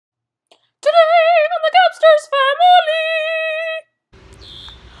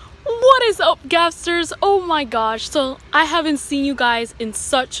up, Gapsters? Oh my gosh, so I haven't seen you guys in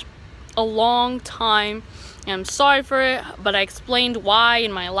such a long time. I'm sorry for it, but I explained why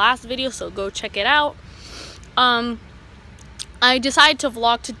in my last video, so go check it out. I decided to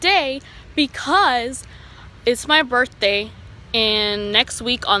vlog today because it's my birthday and next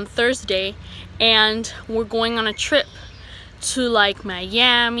week on Thursday, and we're going on a trip to like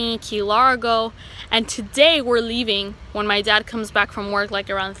Miami, Key Largo, and today we're leaving when my dad comes back from work, like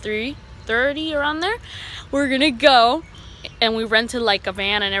around 3:30, around there. We're gonna go, and we rented like a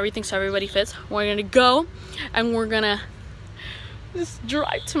van and everything so everybody fits. We're gonna go and we're gonna just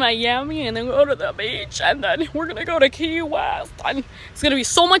drive to Miami and then go to the beach, and then we're gonna go to Key West, and it's gonna be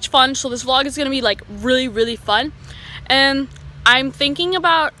so much fun. So this vlog is gonna be like really fun, and I'm thinking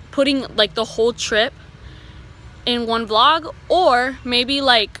about putting like the whole trip in one vlog, or maybe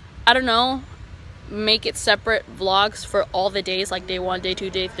like, I don't know, make it separate vlogs for all the days, like day 1, day 2,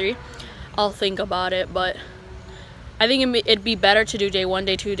 day 3. I'll think about it, but I think it'd be better to do day 1,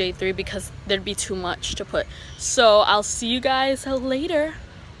 day 2, day 3 because there'd be too much to put. So I'll see you guys later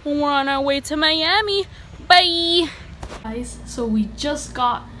when we're on our way to Miami. Bye! Guys, so we just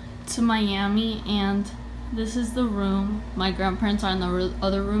got to Miami and this is the room. My grandparents are in the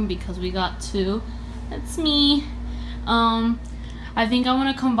other room because we got 2. That's me. I think I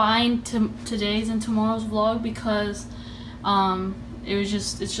want to combine today's and tomorrow's vlog because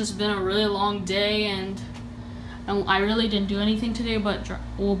it's just been a really long day, and I really didn't do anything today, but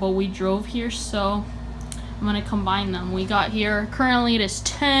we drove here, so I'm gonna combine them. We got here, currently it is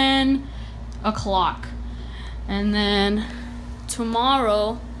 10 o'clock, and then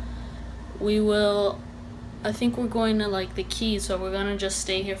tomorrow I think we're going to like the Keys, so we're gonna just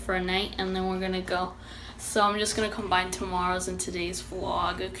stay here for a night and then we're gonna go. So I'm just gonna combine tomorrow's and today's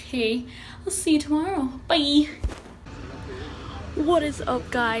vlog. Okay, I'll see you tomorrow. Bye. What is up,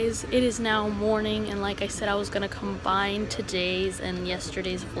 guys? It is now morning, and like I said, I was gonna combine today's and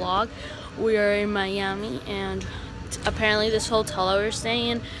yesterday's vlog. We are in Miami, and apparently this hotel I was staying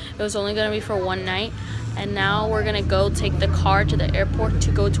in, it was only gonna be for one night, and now we're gonna go take the car to the airport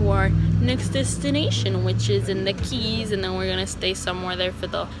to go to our next destination, which is in the Keys, and then we're gonna stay somewhere there for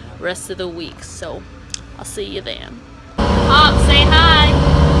the rest of the week. So I'll see you then. Pop, say hi.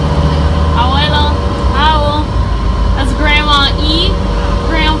 Abuelo, Owl. That's Grandma E,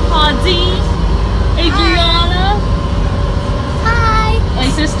 Grandpa D, Adriana. Hi. My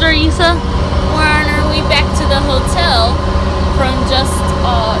sister Isa. We're on our way back to the hotel from just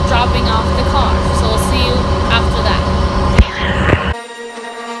dropping off the car. So we'll see you after that.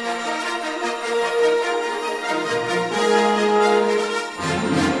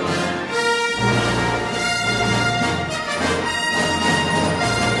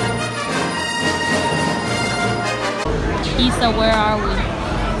 Isa, where are we?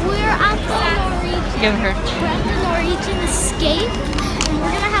 We're at the Norwegian. Give her. We're at the Norwegian Escape, and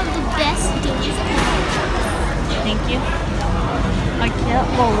we're gonna have the best days ever. Thank you. I can't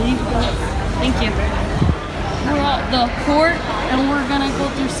believe that. Thank you. We're at the port, and we're gonna go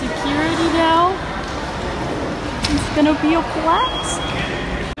through security now. It's gonna be a blast.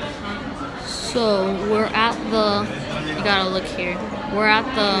 So we're at the. You gotta look here. We're at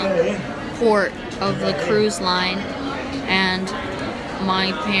the port of the cruise line, and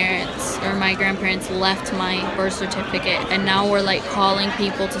my parents or my grandparents left my birth certificate, and now we're like calling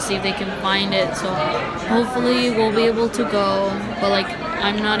people to see if they can find it, so hopefully we'll be able to go, but like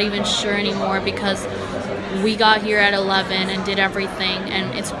I'm not even sure anymore because we got here at 11 and did everything,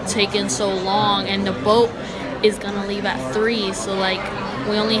 and it's taken so long, and the boat is gonna leave at 3, so like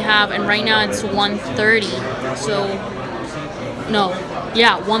we only have, and right now it's 1:30, so no,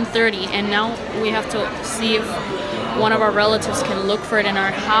 yeah, 1:30, and now we have to see if one of our relatives can look for it in our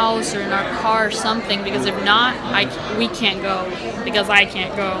house or in our car or something, because if not, we can't go because I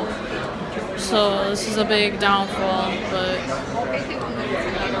can't go. So this is a big downfall, but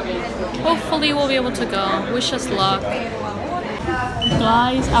hopefully we'll be able to go. Wish us luck.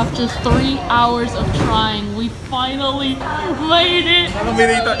 Guys, after 3 hours of trying, we finally made it.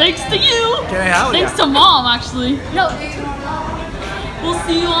 Thanks to you. Thanks to Mom, actually. No. We'll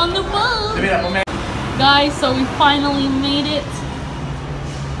see you on the boat. Guys, so we finally made it.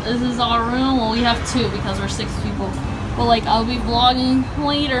 This is our room. Well, we have 2 because we're 6 people. But like, I'll be vlogging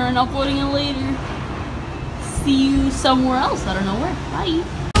later and uploading it later. See you somewhere else. I don't know where. Bye.